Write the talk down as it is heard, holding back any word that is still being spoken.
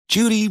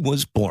Judy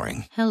was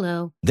boring.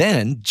 Hello.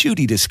 Then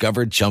Judy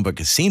discovered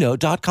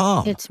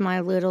ChumbaCasino.com. It's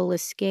my little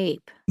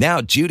escape. Now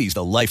Judy's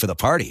the life of the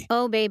party.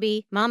 Oh,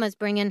 baby, mama's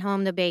bringing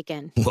home the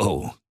bacon.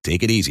 Whoa,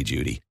 take it easy,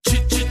 Judy.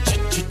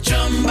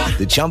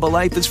 The Chumba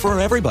life is for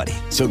everybody.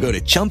 So go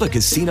to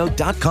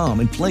ChumbaCasino.com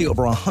and play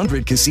over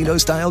 100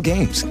 casino-style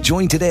games.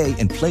 Join today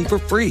and play for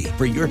free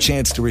for your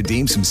chance to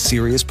redeem some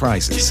serious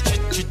prizes.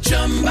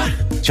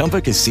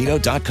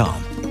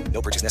 ChumbaCasino.com.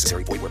 No purchase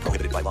necessary. Void where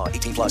prohibited by law.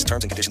 18 plus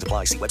terms and conditions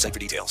apply. See website for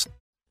details.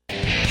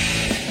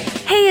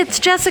 Hey, it's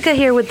Jessica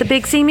here with the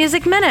Big Z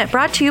Music Minute,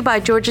 brought to you by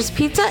George's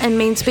Pizza and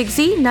Maine's Big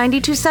Z,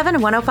 92.7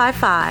 and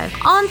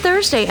 105.5. On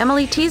Thursday,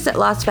 Emily T's at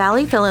Lost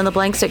Valley, Fill in the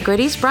Blanks at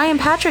Gritty's, Brian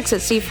Patrick's at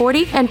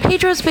C40, and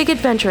Pedro's Big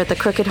Adventure at the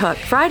Crooked Hook.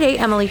 Friday,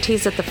 Emily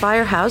T's at the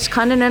Firehouse,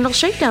 Continental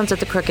Shakedowns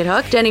at the Crooked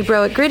Hook, Denny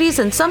Bro at Gritty's,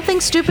 and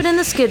Something Stupid in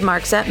the Skid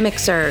Marks at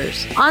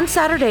Mixers. On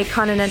Saturday,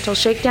 Continental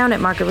Shakedown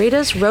at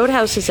Margarita's,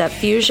 Roadhouse is at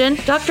Fusion,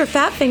 Dr.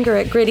 Fatfinger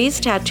at Gritty's,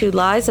 Tattooed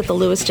Lies at the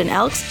Lewiston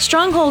Elks,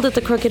 Stronghold at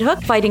the Crooked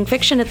Hook, Fighting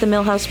Fiction at the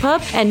Millhouse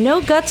Pub, and No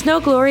Guts, No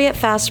Glory at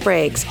Fast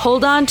Breaks.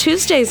 Hold on,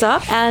 Tuesday's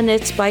up, and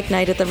it's Bike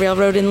Night at the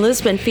Railroad in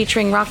Lisbon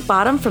featuring Rock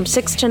Bottom from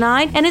 6 to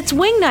 9, and it's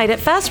Wing Night at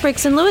Fast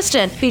Breaks in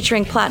Lewiston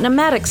featuring Platinum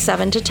Maddox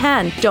 7 to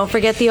 10. Don't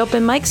forget the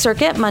open mic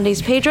circuit,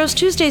 Mondays Pedro's,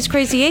 Tuesdays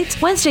Crazy Eights,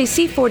 Wednesdays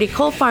C40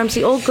 Cole Farms,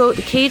 The Old Goat,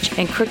 The Cage,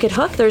 and Crooked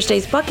Hook,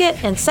 Thursdays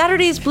Bucket, and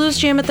Saturdays Blues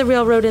Jam at the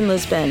Railroad in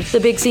Lisbon.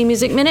 The Big Z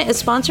Music Minute is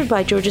sponsored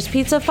by George's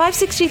Pizza,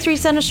 563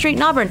 Center Street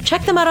in Auburn.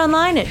 Check them out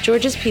online at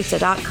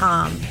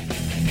georgespizza.com.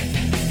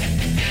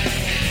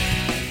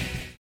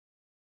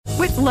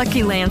 With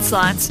Lucky Land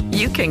Slots,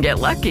 you can get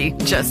lucky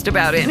just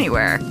about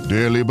anywhere.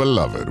 Dearly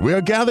beloved, we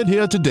are gathered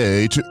here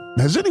today to...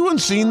 Has anyone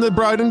seen the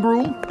bride and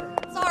groom?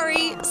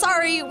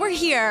 Sorry, we're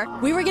here.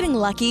 We were getting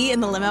lucky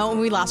in the limo and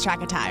we lost track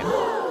of time.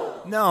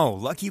 No,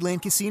 Lucky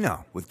Land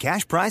Casino, with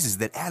cash prizes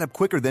that add up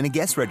quicker than a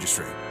guest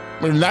registry.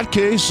 In that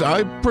case,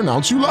 I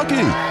pronounce you lucky.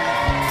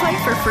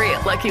 Play for free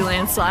at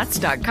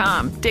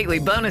LuckyLandSlots.com. Daily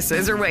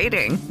bonuses are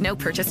waiting. No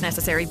purchase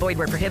necessary. Void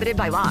where prohibited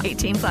by law.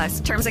 18 plus.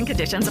 Terms and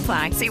conditions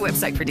apply. See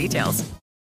website for details.